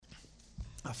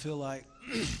I feel like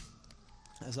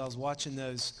as I was watching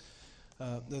those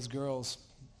girls,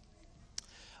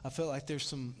 I felt like there's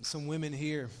some women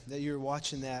here that you're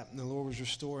watching that and the Lord was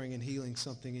restoring and healing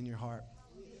something in your heart.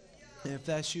 And if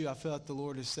that's you, I feel like the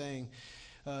Lord is saying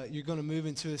you're going to move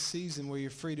into a season where you're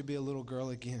free to be a little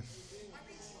girl again.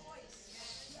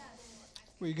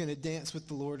 Where you're going to dance with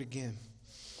the Lord again.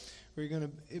 Where you're going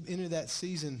to enter that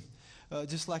season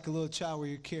just like a little child where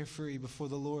you're carefree before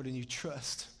the Lord and you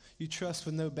trust. You trust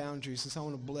with no boundaries. And so I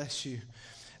want to bless you.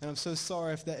 And I'm so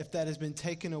sorry if that has been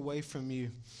taken away from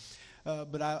you.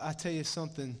 But I tell you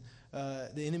something, the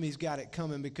enemy's got it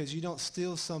coming because you don't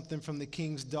steal something from the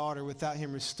king's daughter without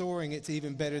him restoring it to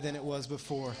even better than it was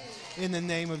before. In the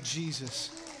name of Jesus,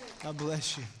 I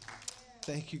bless you.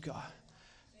 Thank you, God.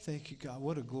 Thank you, God.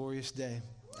 What a glorious day.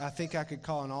 I think I could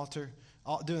call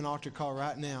do an altar call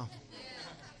right now.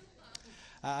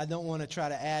 I don't want to try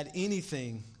to add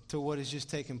anything to what has just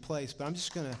taken place, but I'm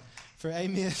just going to,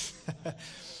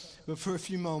 but for a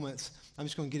few moments, I'm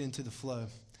just going to get into the flow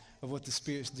of what the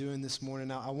Spirit's doing this morning.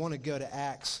 Now, I want to go to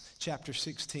Acts chapter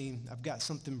 16. I've got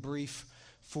something brief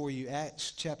for you.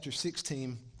 Acts chapter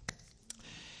 16.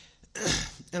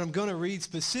 And I'm going to read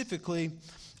specifically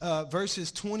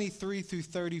verses 23 through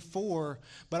 34,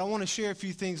 but I want to share a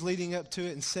few things leading up to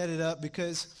it and set it up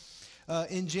because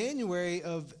in January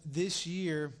of this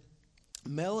year,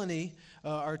 Melanie,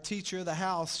 our teacher of the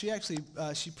house,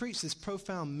 she preached this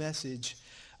profound message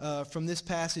from this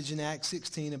passage in Acts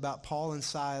 16 about Paul and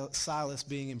Silas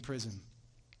being in prison.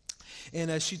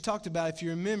 And she talked about, if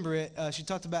you remember it, she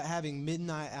talked about having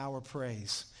midnight hour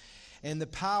praise. And the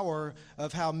power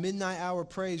of how midnight hour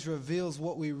praise reveals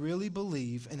what we really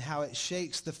believe and how it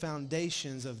shakes the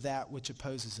foundations of that which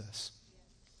opposes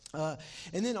us.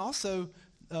 And then also,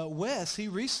 Wes, he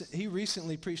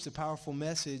recently preached a powerful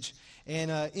message,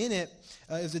 and in it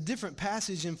is a different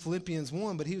passage in Philippians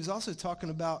 1, but he was also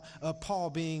talking about Paul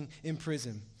being in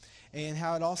prison and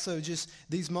how it also just,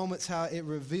 these moments, how it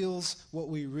reveals what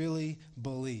we really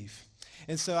believe.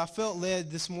 And so I felt led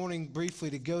this morning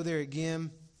briefly to go there again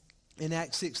in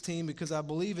Acts 16 because I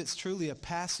believe it's truly a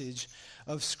passage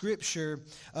of Scripture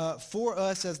for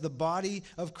us as the body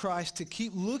of Christ to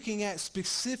keep looking at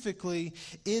specifically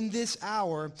in this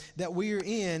hour that we are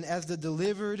in as the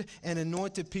delivered and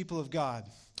anointed people of God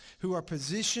who are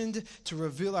positioned to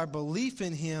reveal our belief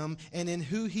in Him and in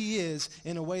who He is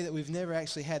in a way that we've never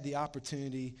actually had the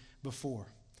opportunity before.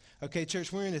 Okay,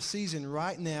 church, we're in a season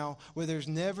right now where there's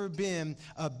never been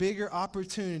a bigger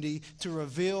opportunity to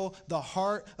reveal the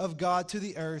heart of God to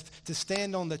the earth, to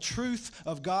stand on the truth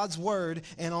of God's word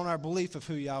and on our belief of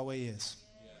who Yahweh is.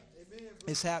 Yeah.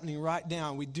 It's happening right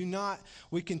now.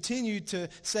 We continue to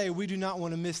say we do not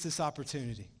want to miss this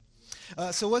opportunity.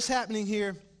 So what's happening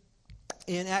here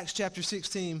in Acts chapter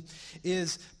 16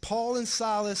 is Paul and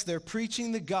Silas, they're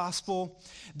preaching the gospel,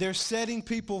 they're setting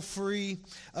people free,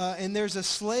 and there's a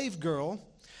slave girl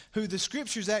who the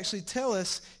scriptures actually tell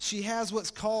us she has what's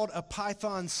called a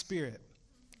python spirit.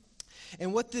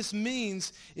 And what this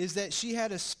means is that she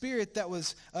had a spirit that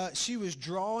was, she was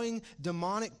drawing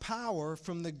demonic power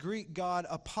from the Greek god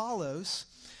Apollos,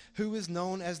 who is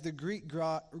known as the Greek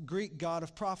god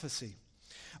of prophecy.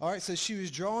 All right, so she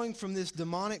was drawing from this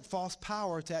demonic false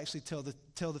power to actually tell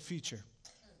the future.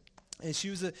 And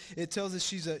it tells us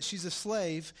she's a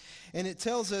slave, and it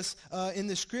tells us in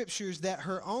the scriptures that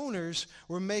her owners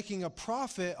were making a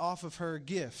profit off of her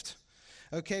gift.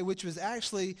 Okay, which was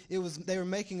actually they were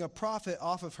making a profit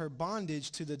off of her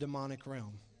bondage to the demonic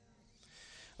realm.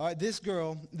 All right, this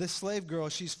slave girl,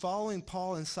 she's following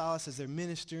Paul and Silas as they're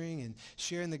ministering and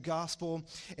sharing the gospel.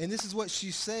 And this is what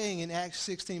she's saying in Acts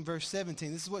 16, verse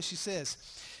 17. This is what she says.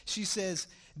 She says,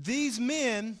 "These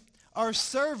men are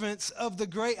servants of the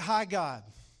great high God,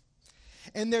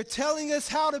 and they're telling us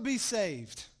how to be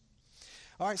saved."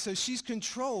 All right, so she's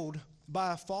controlled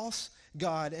by a false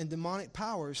god and demonic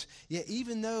powers, yet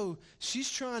even though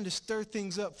she's trying to stir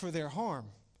things up for their harm,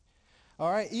 all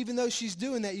right, even though she's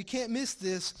doing that, you can't miss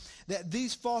this, that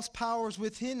these false powers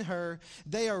within her,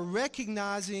 they are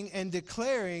recognizing and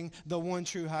declaring the one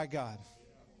true high God.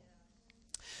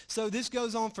 So this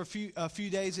goes on for a few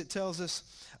days, it tells us,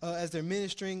 as they're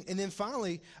ministering. And then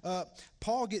finally,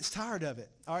 Paul gets tired of it.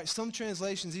 All right, some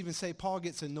translations even say Paul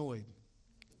gets annoyed.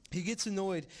 He gets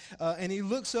annoyed, and he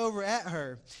looks over at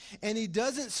her, and he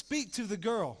doesn't speak to the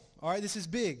girl. All right, this is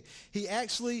big. He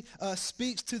actually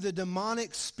speaks to the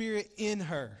demonic spirit in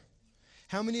her.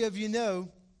 How many of you know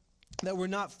that we're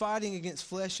not fighting against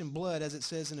flesh and blood, as it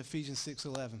says in Ephesians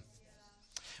 6:11,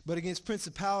 but against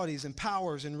principalities and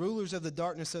powers and rulers of the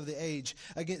darkness of the age,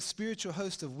 against spiritual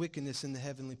hosts of wickedness in the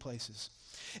heavenly places.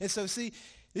 And so, see,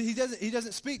 he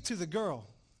doesn't speak to the girl.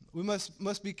 We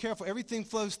must be careful. Everything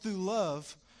flows through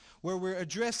love, where we're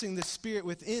addressing the spirit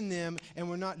within them and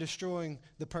we're not destroying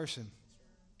the person.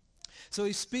 So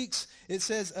he speaks, it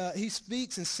says, he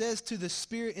speaks and says to the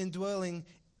spirit indwelling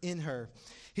in her.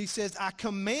 He says, I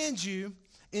command you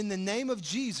in the name of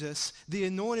Jesus, the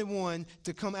anointed one,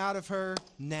 to come out of her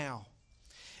now.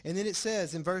 And then it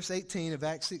says in verse 18 of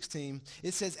Acts 16,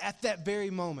 it says, at that very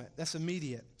moment, that's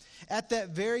immediate. At that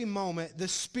very moment, the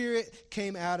Spirit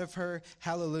came out of her.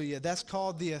 Hallelujah. That's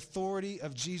called the authority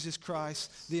of Jesus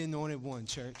Christ, the anointed one,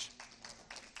 church.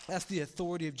 That's the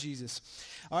authority of Jesus.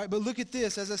 All right, but look at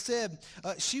this. As I said,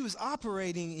 she was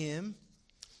operating in,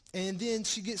 and then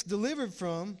she gets delivered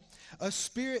from, a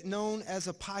spirit known as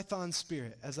a python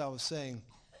spirit, as I was saying.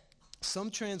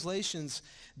 Some translations,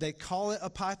 they call it a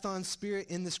python spirit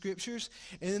in the scriptures.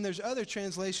 And then there's other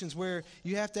translations where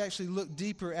you have to actually look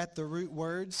deeper at the root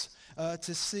words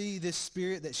to see this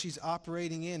spirit that she's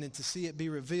operating in and to see it be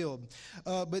revealed.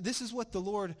 But this is what the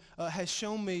Lord has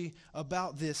shown me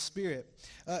about this spirit.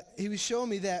 He was showing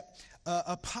me that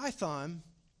a python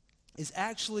is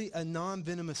actually a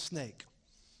non-venomous snake.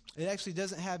 It actually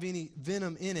doesn't have any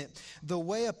venom in it. The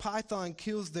way a python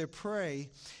kills their prey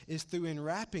is through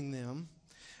enwrapping them,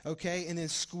 okay, and then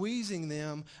squeezing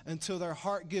them until their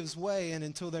heart gives way and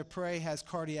until their prey has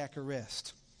cardiac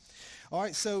arrest. All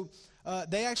right, so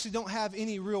they actually don't have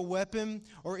any real weapon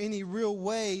or any real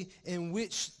way in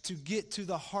which to get to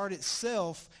the heart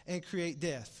itself and create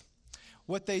death.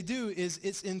 What they do is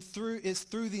it's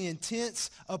through the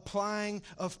intense applying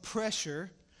of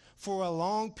pressure for a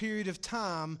long period of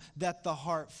time that the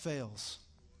heart fails.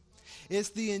 It's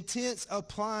the intense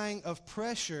applying of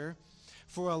pressure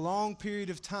for a long period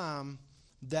of time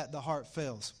that the heart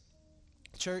fails.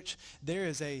 Church, there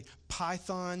is a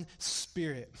python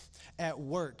spirit at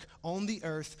work on the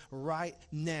earth right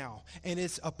now. And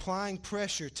it's applying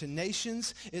pressure to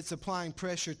nations. It's applying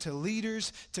pressure to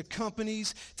leaders, to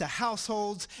companies, to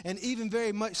households, and even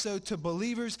very much so to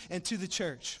believers and to the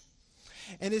church.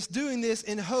 And it's doing this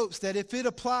in hopes that if it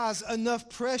applies enough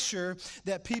pressure,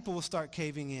 that people will start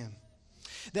caving in.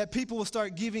 That people will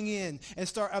start giving in and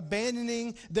start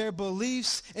abandoning their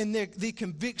beliefs and the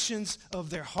convictions of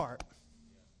their heart.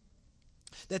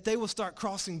 That they will start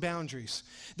crossing boundaries.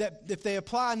 That if they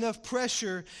apply enough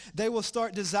pressure, they will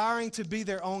start desiring to be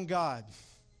their own God.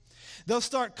 They'll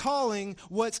start calling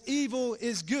what's evil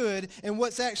is good and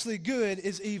what's actually good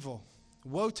is evil.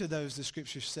 Woe to those, the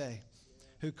scriptures say,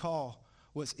 who call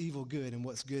what's evil good and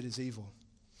what's good is evil.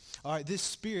 All right, this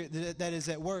spirit that is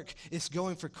at work is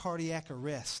going for cardiac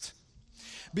arrest.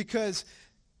 Because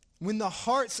when the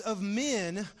hearts of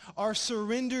men are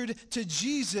surrendered to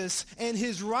Jesus and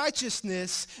his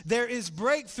righteousness, there is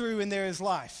breakthrough and there is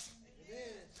life. Amen.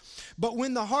 But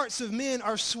when the hearts of men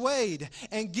are swayed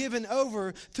and given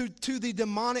over to the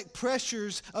demonic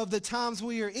pressures of the times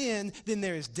we are in, then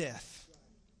there is death.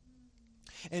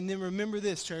 And then remember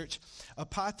this, church. A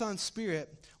python spirit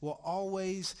will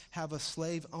always have a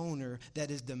slave owner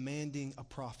that is demanding a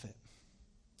profit.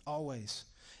 Always.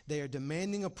 They are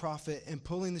demanding a profit and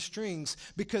pulling the strings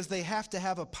because they have to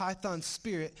have a python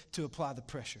spirit to apply the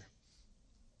pressure.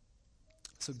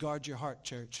 So guard your heart,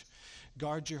 church.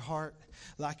 Guard your heart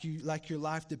like your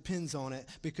life depends on it,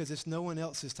 because it's no one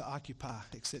else's to occupy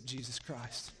except Jesus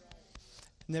Christ.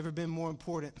 Never been more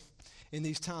important in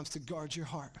these times to guard your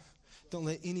heart. Don't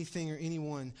let anything or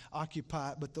anyone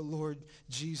occupy it but the Lord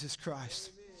Jesus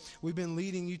Christ. We've been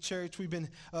leading you, church. We've been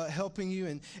helping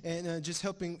you and just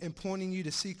helping and pointing you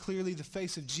to see clearly the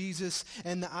face of Jesus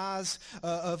and the eyes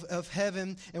of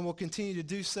heaven, and we'll continue to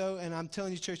do so. And I'm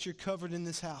telling you, church, you're covered in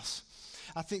this house.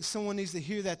 I think someone needs to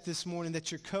hear that this morning,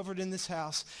 that you're covered in this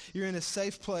house. You're in a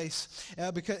safe place,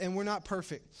 and we're not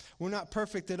perfect. We're not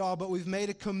perfect at all, but we've made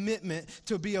a commitment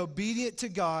to be obedient to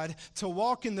God, to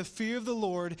walk in the fear of the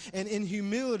Lord and in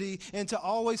humility, and to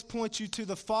always point you to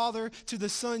the Father, to the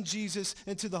Son, Jesus,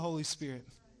 and to the Holy Spirit.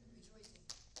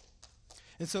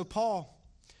 And so Paul,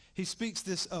 he speaks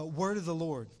this word of the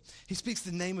Lord. He speaks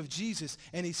the name of Jesus,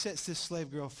 and he sets this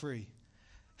slave girl free.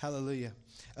 Hallelujah.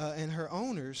 And her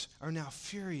owners are now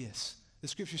furious. The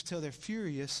scriptures tell they're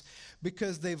furious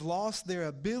because they've lost their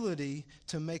ability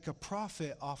to make a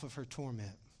profit off of her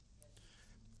torment.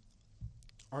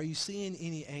 Are you seeing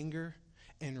any anger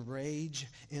and rage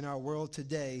in our world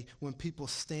today when people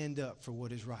stand up for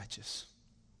what is righteous?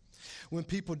 When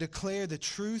people declare the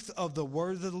truth of the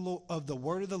word of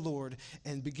the Lord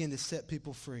and begin to set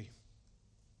people free?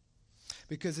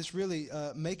 Because it's really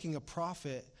making a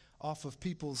profit off of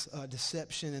people's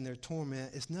deception and their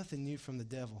torment is nothing new from the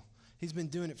devil. He's been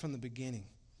doing it from the beginning.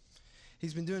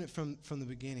 He's been doing it from the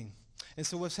beginning. And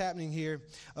so what's happening here,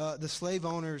 the slave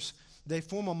owners, they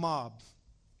form a mob,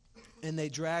 and they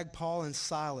drag Paul and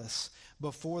Silas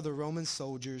before the Roman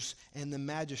soldiers and the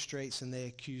magistrates, and they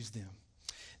accuse them.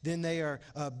 Then they are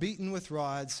beaten with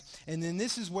rods, and then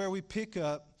this is where we pick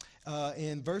up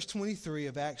in verse 23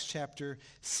 of Acts chapter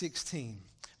 16.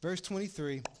 Verse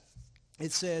 23,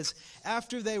 it says,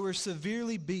 "After they were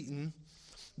severely beaten,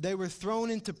 they were thrown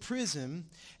into prison,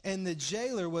 and the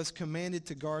jailer was commanded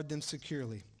to guard them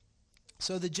securely.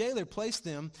 So the jailer placed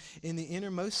them in the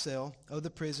innermost cell of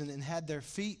the prison and had their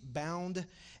feet bound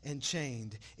and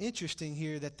chained." Interesting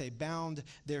here that they bound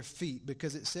their feet,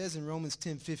 because it says in Romans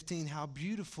 10:15, "How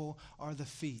beautiful are the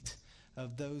feet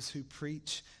of those who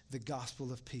preach the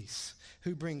gospel of peace,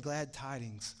 who bring glad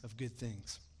tidings of good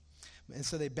things." And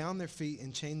so they bound their feet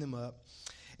and chained them up.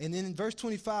 And then in verse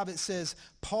 25 it says,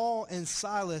 "Paul and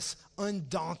Silas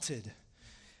undaunted."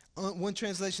 One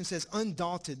translation says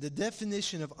undaunted. The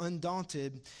definition of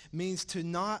undaunted means to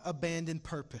not abandon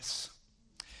purpose.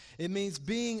 It means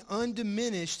being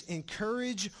undiminished in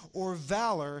courage or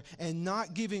valor and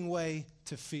not giving way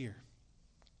to fear.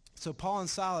 So Paul and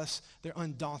Silas, they're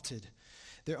undaunted.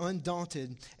 They're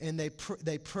undaunted, and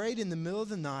they prayed in the middle of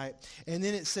the night, and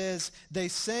then it says they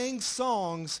sang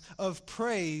songs of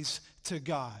praise to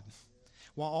God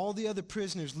while all the other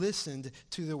prisoners listened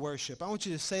to the worship. I want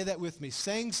you to say that with me.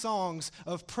 Sang songs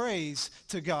of praise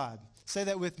to God. Say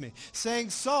that with me. Sang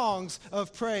songs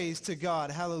of praise to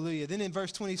God. Hallelujah. Then in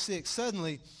verse 26,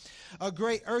 suddenly a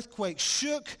great earthquake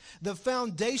shook the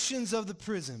foundations of the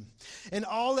prison. And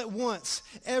all at once,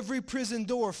 every prison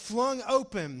door flung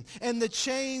open, and the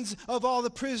chains of all the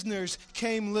prisoners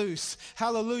came loose.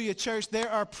 Hallelujah, church.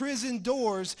 There are prison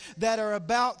doors that are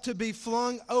about to be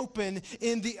flung open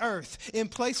in the earth, in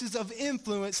places of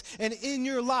influence, and in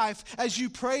your life as you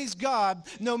praise God,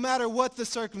 no matter what the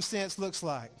circumstance looks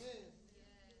like.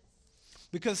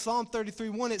 Because Psalm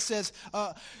 33:1, it says,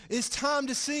 "It's time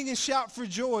to sing and shout for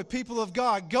joy, people of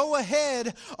God. Go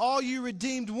ahead, all you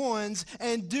redeemed ones,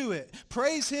 and do it.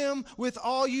 Praise him with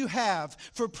all you have,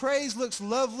 for praise looks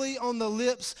lovely on the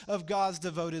lips of God's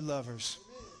devoted lovers."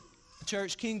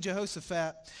 Church, King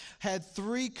Jehoshaphat had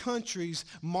 3 countries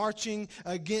marching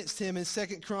against him. In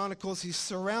 2 Chronicles, he's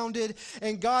surrounded,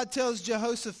 and God tells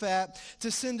Jehoshaphat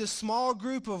to send a small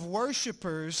group of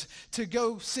worshipers to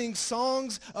go sing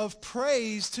songs of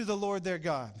praise to the Lord their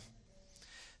God.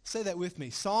 Say that with me.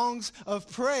 Songs of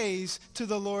praise to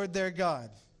the Lord their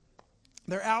God.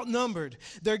 They're outnumbered.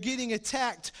 They're getting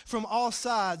attacked from all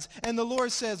sides. And the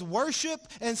Lord says, worship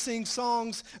and sing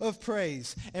songs of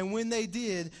praise. And when they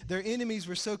did, their enemies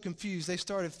were so confused, they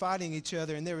started fighting each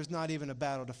other, and there was not even a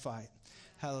battle to fight.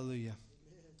 Hallelujah.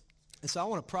 And so I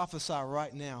want to prophesy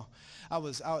right now.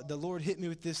 The Lord hit me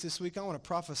with this week. I want to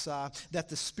prophesy that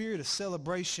the spirit of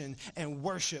celebration and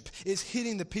worship is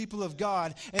hitting the people of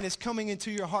God, and it's coming into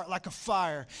your heart like a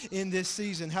fire in this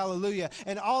season. Hallelujah.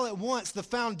 And all at once, the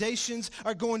foundations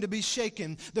are going to be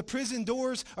shaken. The prison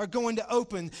doors are going to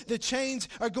open. The chains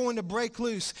are going to break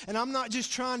loose. And I'm not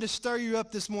just trying to stir you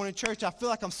up this morning, church. I feel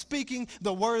like I'm speaking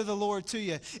the word of the Lord to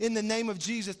you. In the name of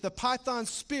Jesus, the python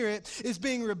spirit is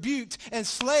being rebuked, and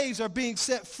slaves are being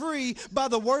set free by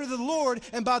the word of the Lord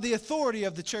and by the authority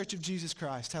of the Church of Jesus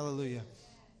Christ. Hallelujah.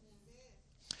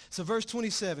 So verse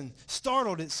 27,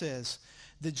 startled, it says,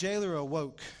 the jailer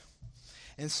awoke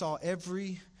and saw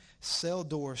every cell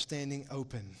door standing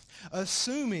open.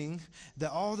 Assuming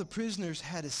that all the prisoners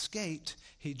had escaped,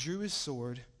 he drew his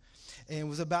sword and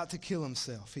was about to kill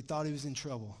himself. He thought he was in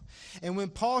trouble. And when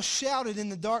Paul shouted in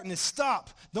the darkness,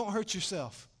 "Stop, don't hurt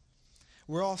yourself.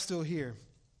 We're all still here."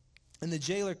 And the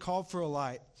jailer called for a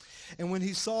light. And when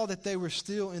he saw that they were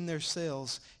still in their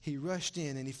cells, he rushed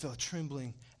in and he fell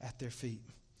trembling at their feet.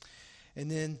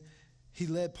 And then he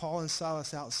led Paul and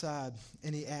Silas outside,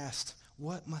 and he asked,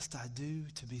 "What must I do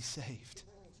to be saved?"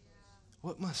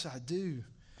 What must I do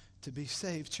to be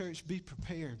saved? Church, be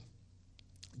prepared.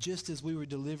 Just as we were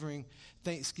delivering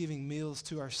Thanksgiving meals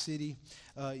to our city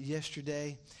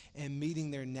yesterday and meeting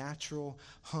their natural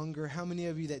hunger, how many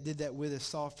of you that did that with us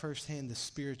saw firsthand the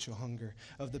spiritual hunger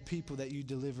of the people that you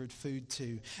delivered food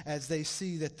to, as they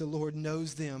see that the Lord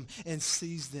knows them and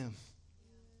sees them?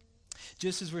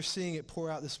 Just as we're seeing it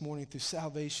pour out this morning through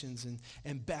salvations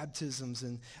and baptisms,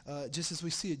 and just as we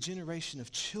see a generation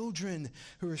of children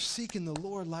who are seeking the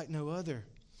Lord like no other.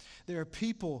 There are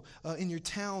people in your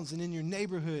towns and in your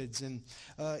neighborhoods and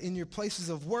in your places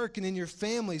of work and in your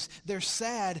families. They're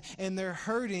sad and they're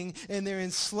hurting and they're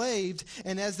enslaved.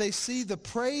 And as they see the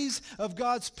praise of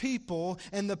God's people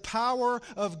and the power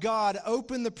of God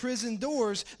open the prison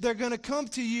doors, they're going to come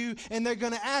to you and they're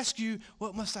going to ask you,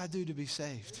 "What must I do to be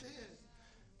saved?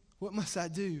 What must I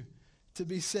do to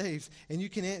be saved? And you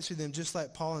can answer them just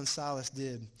like Paul and Silas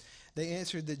did. They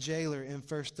answered the jailer in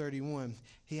verse 31.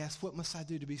 He asked, what must I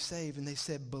do to be saved? And they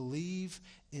said, believe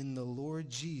in the Lord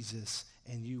Jesus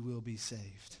and you will be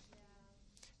saved.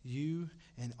 You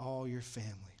and all your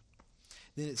family.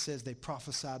 Then it says they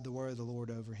prophesied the word of the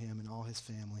Lord over him and all his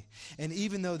family. And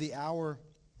even though the hour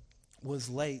was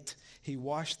late, he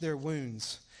washed their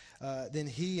wounds. Then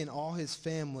he and all his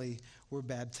family were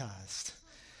baptized.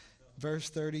 Verse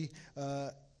 30,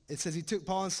 it says he took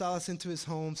Paul and Silas into his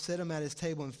home, set them at his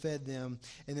table, and fed them.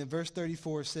 And then verse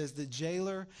 34 says the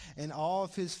jailer and all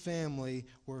of his family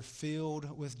were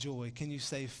filled with joy. Can you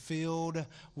say filled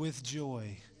with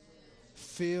joy?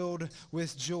 Filled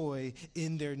with joy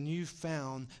in their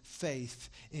newfound faith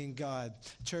in God.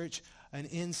 Church, an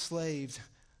enslaved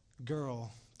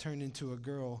girl turned into a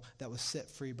girl that was set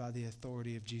free by the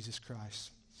authority of Jesus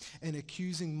Christ. An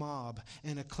accusing mob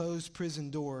and a closed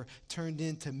prison door turned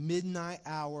into midnight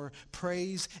hour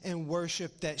praise and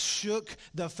worship that shook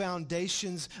the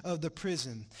foundations of the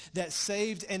prison, that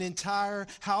saved an entire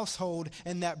household,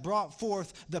 and that brought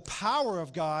forth the power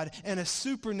of God and a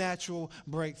supernatural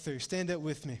breakthrough. Stand up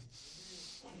with me.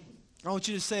 I want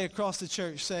you to say across the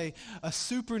church, say, a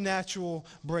supernatural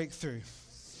breakthrough.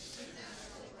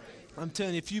 I'm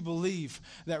telling you, if you believe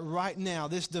that right now,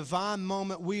 this divine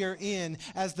moment we are in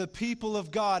as the people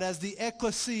of God, as the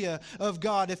ecclesia of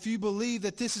God, if you believe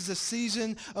that this is a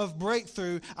season of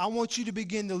breakthrough, I want you to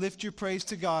begin to lift your praise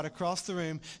to God across the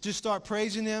room. Just start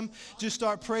praising Him. Just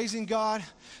start praising God.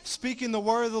 Speaking the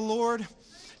word of the Lord.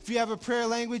 If you have a prayer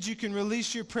language, you can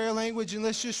release your prayer language, and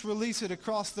let's just release it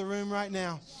across the room right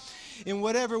now. In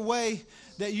whatever way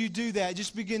that you do that,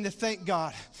 just begin to thank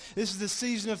God. This is the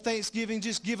season of Thanksgiving.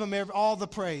 Just give Him all the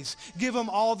praise. Give Him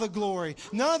all the glory.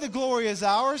 None of the glory is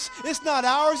ours. It's not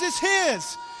ours. It's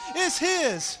His. It's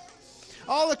His.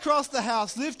 All across the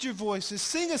house, lift your voices.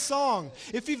 Sing a song.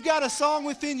 If you've got a song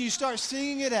within you, start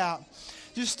singing it out.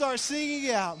 Just start singing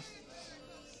it out.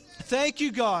 Thank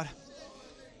you, God.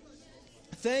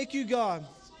 Thank you, God.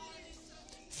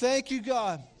 Thank you,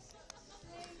 God.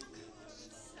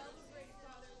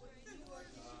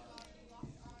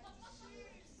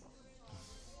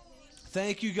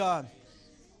 Thank you, God.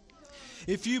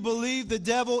 If you believe the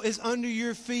devil is under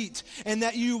your feet and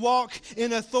that you walk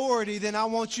in authority, then I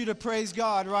want you to praise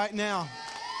God right now.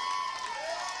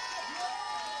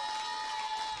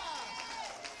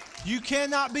 You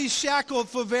cannot be shackled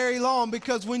for very long,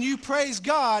 because when you praise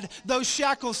God, those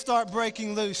shackles start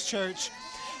breaking loose, church.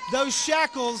 Those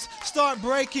shackles start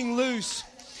breaking loose.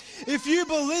 If you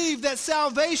believe that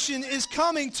salvation is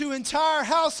coming to entire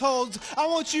households, I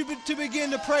want you to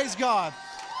begin to praise God.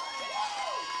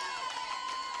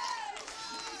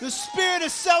 The spirit of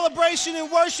celebration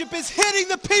and worship is hitting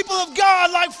the people of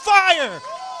God like fire.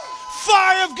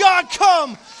 Fire of God,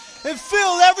 come and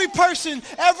fill every person,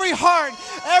 every heart,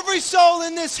 every soul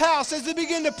in this house as they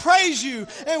begin to praise you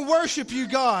and worship you,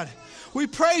 God. We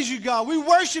praise you, God. We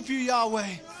worship you,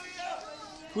 Yahweh.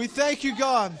 We thank you,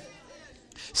 God.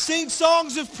 Sing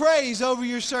songs of praise over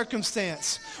your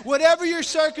circumstance. Whatever your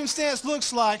circumstance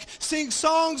looks like, sing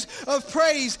songs of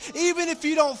praise, even if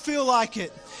you don't feel like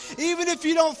it. Even if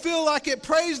you don't feel like it,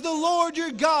 praise the Lord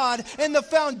your God, and the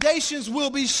foundations will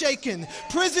be shaken.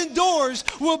 Prison doors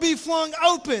will be flung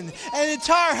open, and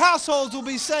entire households will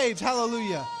be saved.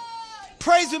 Hallelujah.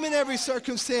 Praise Him in every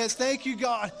circumstance. Thank you,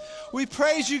 God. We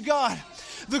praise you, God.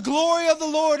 The glory of the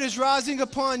Lord is rising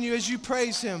upon you as you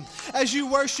praise Him, as you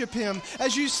worship Him,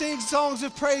 as you sing songs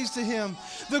of praise to Him.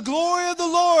 The glory of the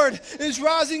Lord is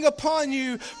rising upon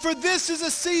you, for this is a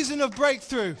season of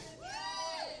breakthrough.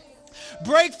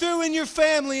 Breakthrough in your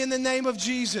family in the name of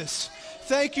Jesus.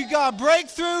 Thank you, God.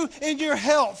 Breakthrough in your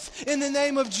health in the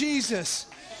name of Jesus.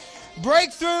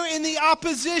 Breakthrough in the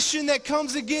opposition that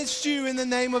comes against you in the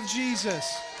name of Jesus.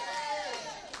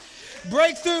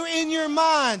 Breakthrough in your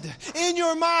mind. In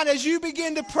your mind, as you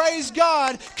begin to praise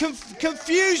God,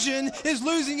 confusion is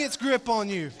losing its grip on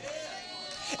you.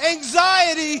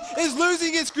 Anxiety is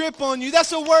losing its grip on you.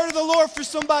 That's a word of the Lord for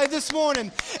somebody this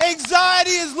morning.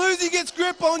 Anxiety is losing its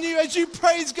grip on you as you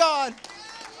praise God.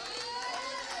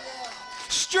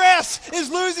 Stress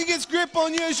is losing its grip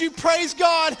on you as you praise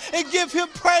God and give Him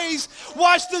praise.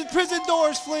 Watch the prison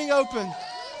doors fling open.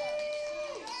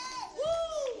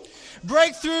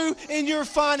 Breakthrough in your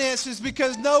finances,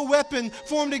 because no weapon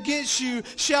formed against you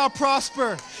shall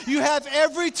prosper. You have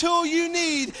every tool you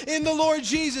need in the Lord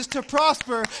Jesus to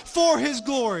prosper for His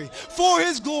glory,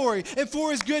 and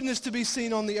for His goodness to be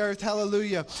seen on the earth.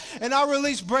 Hallelujah. And I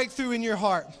release breakthrough in your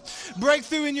heart.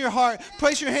 Breakthrough in your heart.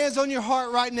 Place your hands on your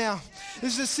heart right now.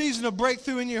 This is a season of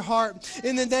breakthrough in your heart.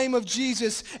 In the name of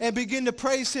Jesus, and begin to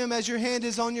praise him as your hand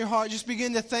is on your heart. Just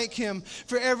begin to thank him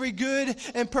for every good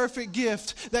and perfect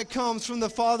gift that comes from the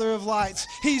Father of lights.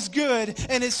 He's good,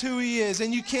 and it's who he is,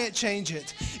 and you can't change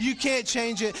it. You can't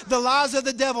change it. The lies of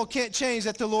the devil can't change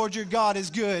that the Lord your God is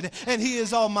good, and he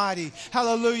is almighty.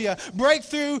 Hallelujah.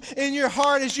 Breakthrough in your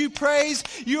heart as you praise.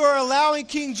 You are allowing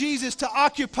King Jesus to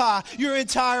occupy your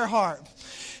entire heart.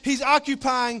 He's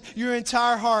occupying your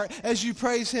entire heart as you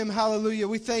praise him. Hallelujah.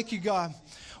 We thank you, God.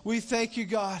 We thank you,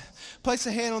 God. Place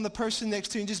a hand on the person next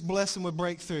to you and just bless them with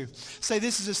breakthrough. Say,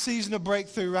 this is a season of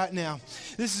breakthrough right now.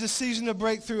 This is a season of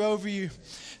breakthrough over you.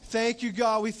 Thank you,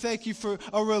 God. We thank you for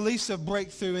a release of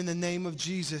breakthrough in the name of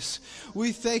Jesus.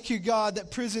 We thank you, God, that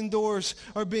prison doors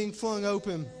are being flung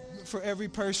open for every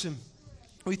person.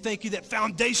 We thank you that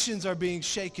foundations are being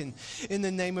shaken in the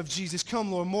name of Jesus.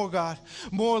 Come, Lord. More, God.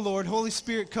 More, Lord. Holy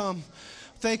Spirit, come.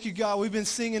 Thank you, God. We've been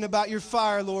singing about your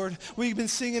fire, Lord. We've been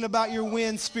singing about your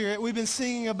wind, Spirit. We've been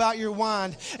singing about your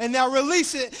wine. And now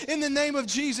release it in the name of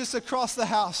Jesus across the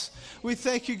house. We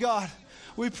thank you, God.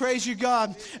 We praise you,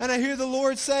 God. And I hear the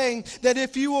Lord saying that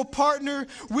if you will partner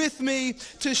with me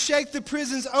to shake the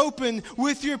prisons open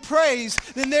with your praise,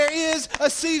 then there is a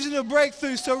season of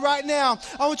breakthrough. So right now,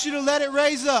 I want you to let it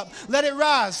raise up. Let it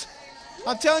rise.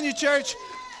 I'm telling you, church,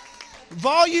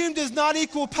 volume does not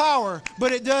equal power,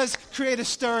 but it does create a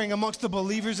stirring amongst the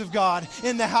believers of God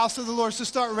in the house of the Lord. So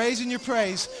start raising your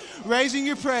praise, raising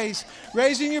your praise,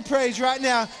 raising your praise right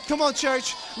now. Come on,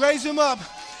 church, raise him up.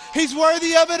 He's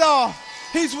worthy of it all.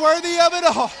 He's worthy of it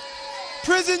all.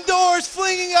 Prison doors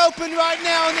flinging open right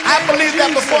now in the name I believe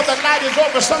that before the night is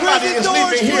over, somebody is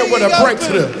leaving here with a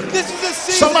breakthrough. This is a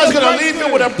season. Somebody's going to leave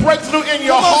here with a breakthrough in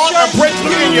your heart, a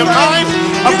breakthrough in your mind,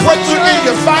 a breakthrough in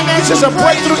your finances, a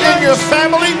breakthrough in your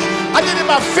family. I need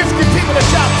about 50 people to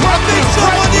shout breakthrough. I think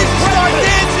someone needs to start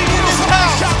dancing in this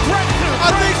house.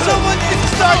 I think someone needs to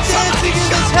start dancing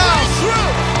in this house.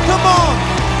 Come on.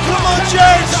 Come on,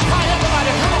 church.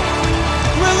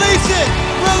 Release it,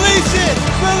 release it,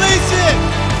 release it.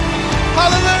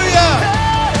 Hallelujah.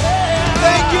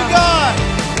 Thank you, God.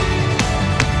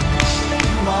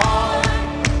 You are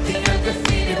the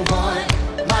undefeated one,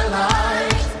 my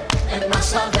life and my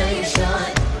salvation.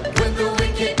 When the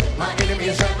wicked, my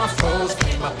enemies and my foes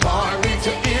came upon me to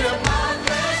eat up my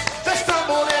flesh, they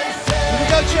stumbled and fell. Here we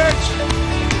go, church.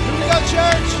 Here we go,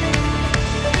 church.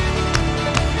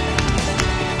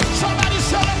 Somebody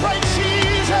celebrate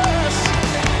Jesus.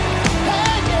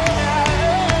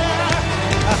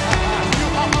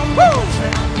 Woo! Here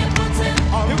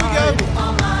we go.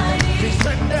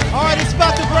 All right, it's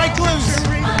about to break loose.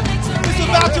 It's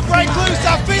about to break loose.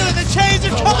 I feel it. The chains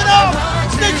are coming off.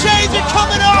 The chains are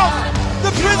coming off.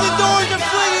 The prison doors are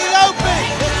flinging open.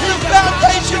 The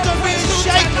foundations are being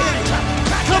shaken.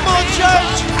 Come on,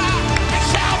 church.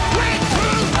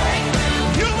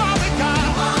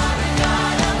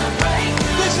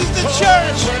 This is the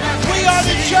church. We are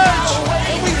the church.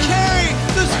 And we carry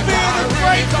the spirit of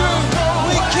breakthrough.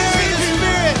 We carry the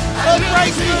spirit of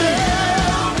breakthrough.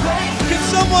 Can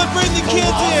someone bring the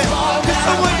kids in? Can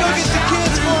someone go get the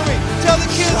kids for me?